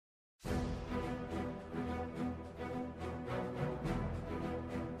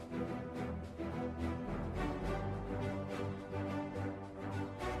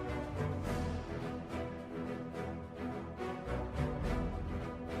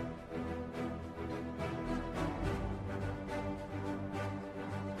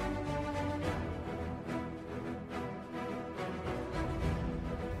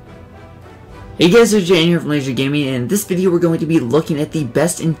Hey guys, it's Jay here from Laser Gaming, and in this video we're going to be looking at the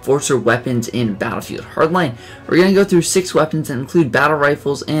best enforcer weapons in Battlefield Hardline. We're going to go through 6 weapons that include battle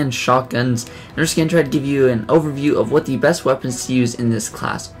rifles and shotguns, and we're just going to try to give you an overview of what the best weapons to use in this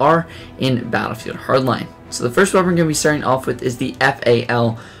class are in Battlefield Hardline. So the first weapon we're going to be starting off with is the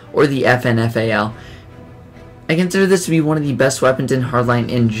FAL, or the FNFAL. I consider this to be one of the best weapons in Hardline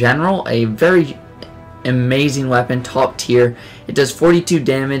in general, a very amazing weapon, top tier. It does 42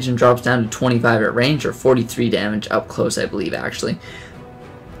 damage and drops down to 25 at range, or 43 damage up close, I believe, actually.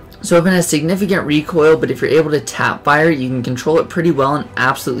 So weapon has significant recoil, but if you're able to tap fire, you can control it pretty well and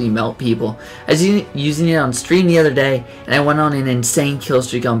absolutely melt people. I was using it on stream the other day, and I went on an insane kill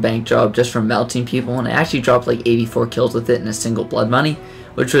streak on Bank Job just from melting people, and I actually dropped like 84 kills with it in a single blood money,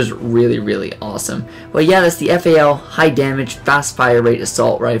 which was really awesome. But yeah, that's the FAL, high damage, fast fire rate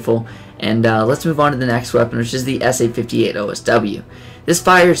assault rifle. And let's move on to the next weapon, which is the SA-58 OSW. This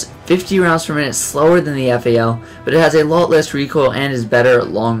fires 50 rounds per minute slower than the FAL, but it has a lot less recoil and is better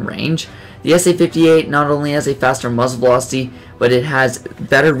at long range. The SA-58 not only has a faster muzzle velocity, but it has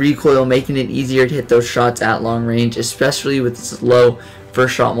better recoil, making it easier to hit those shots at long range, especially with its low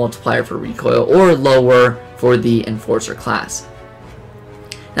first shot multiplier for recoil, or lower for the Enforcer class.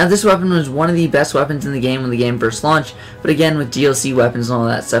 Now this weapon was one of the best weapons in the game when the game first launched, but again with DLC weapons and all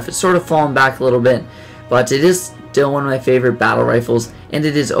that stuff, it's sort of fallen back a little bit, but it is still one of my favorite battle rifles, and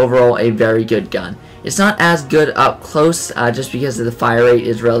it is overall a very good gun. It's not as good up close, just because of the fire rate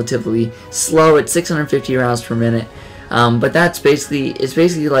is relatively slow at 650 rounds per minute, but it's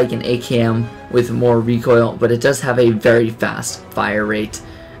basically like an AKM with more recoil, but it does have a very fast fire rate,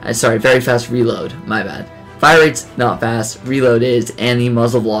 very fast reload, my bad. Fire rate's not fast, reload is, and the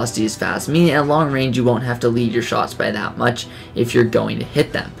muzzle velocity is fast, meaning at long range you won't have to lead your shots by that much if you're going to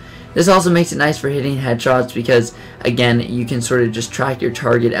hit them. This also makes it nice for hitting headshots because, again, you can sort of just track your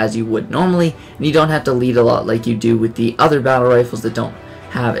target as you would normally, and you don't have to lead a lot like you do with the other battle rifles that don't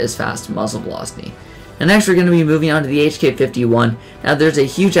have as fast muzzle velocity. And next we're going to be moving on to the HK51. Now there's a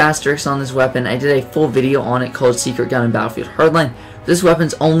huge asterisk on this weapon. I did a full video on it called Secret Gun in Battlefield Hardline. This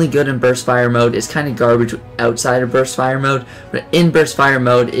weapon's only good in burst fire mode. It's kind of garbage outside of burst fire mode, but in burst fire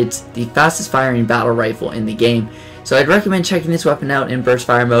mode it's the fastest firing battle rifle in the game. So I'd recommend checking this weapon out in burst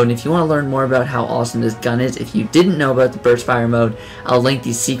fire mode, and if you want to learn more about how awesome this gun is, if you didn't know about the burst fire mode, I'll link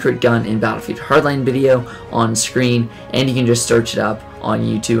the Secret Gun in Battlefield Hardline video on screen, and you can just search it up on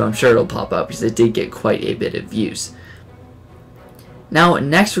YouTube. I'm sure it'll pop up because it did get quite a bit of views. Now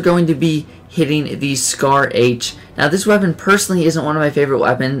next we're going to be hitting the Scar H. Now this weapon personally isn't one of my favorite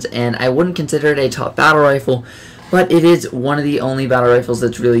weapons, and I wouldn't consider it a top battle rifle, but it is one of the only battle rifles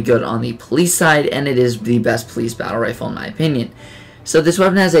that's really good on the police side, and it is the best police battle rifle in my opinion. So this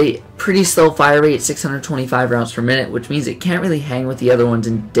weapon has a pretty slow fire rate, 625 rounds per minute, which means it can't really hang with the other ones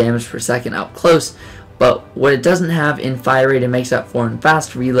in damage per second up close, but what it doesn't have in fire rate it makes up for in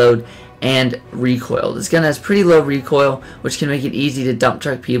fast reload and recoil. This gun has pretty low recoil, which can make it easy to dump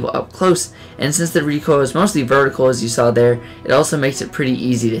truck people up close, and since the recoil is mostly vertical as you saw there, it also makes it pretty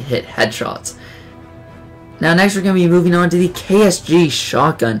easy to hit headshots. Now next we're going to be moving on to the KSG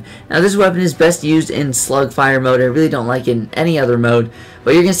shotgun. Now this weapon is best used in slug fire mode. I really don't like it in any other mode,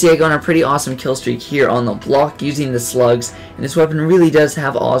 but you're going to see I go on a pretty awesome kill streak here on the block using the slugs, and this weapon really does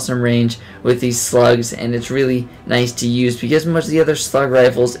have awesome range with these slugs, and it's really nice to use because most of the other slug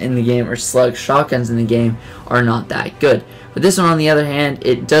rifles in the game, or slug shotguns in the game, are not that good. But this one on the other hand,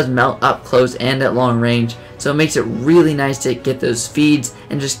 it does melt up close and at long range, so it makes it really nice to get those feeds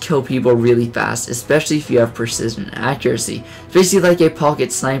and just kill people really fast, especially if you have precision and accuracy. It's basically like a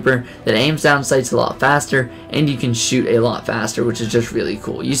pocket sniper that aims down sights a lot faster, and you can shoot a lot faster, which is just really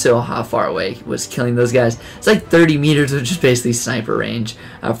cool. You saw how far away it was killing those guys. It's like 30 meters, which is basically sniper range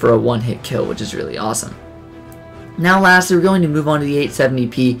for a one-hit kill, which is really awesome. Now lastly, we're going to move on to the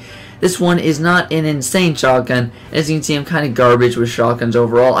 870p. This one is not an insane shotgun. As you can see, I'm kind of garbage with shotguns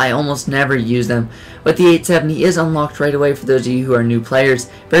overall. I almost never use them, but the 870 is unlocked right away for those of you who are new players.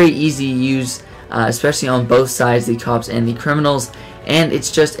 Very easy to use, especially on both sides, the cops and the criminals, and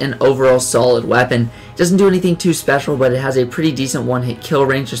it's just an overall solid weapon. It doesn't do anything too special, but it has a pretty decent one-hit kill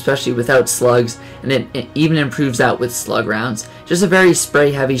range, especially without slugs, and it even improves that with slug rounds. Just a very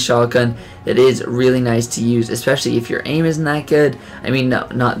spray-heavy shotgun that is really nice to use, especially if your aim isn't that good. I mean, no,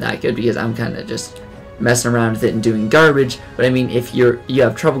 not that good, because I'm kind of just messing around with it and doing garbage, but I mean, if you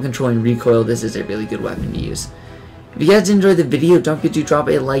have trouble controlling recoil, this is a really good weapon to use. If you guys enjoyed the video, don't forget to drop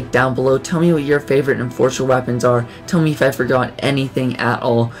a like down below. Tell me what your favorite Enforcer weapons are. Tell me if I forgot anything at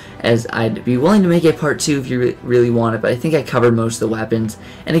all, as I'd be willing to make a part 2 if you really want it, but I think I covered most of the weapons.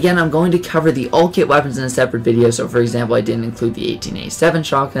 And again, I'm going to cover the all-kit weapons in a separate video. So for example, I didn't include the 18A7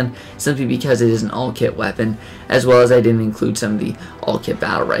 shotgun simply because it is an all-kit weapon, as well as I didn't include some of the all-kit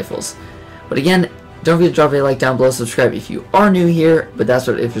battle rifles. But again, don't forget to drop a like down below, subscribe if you are new here, but that's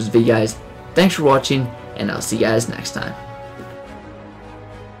what it is for this video, guys. Thanks for watching, and I'll see you guys next time.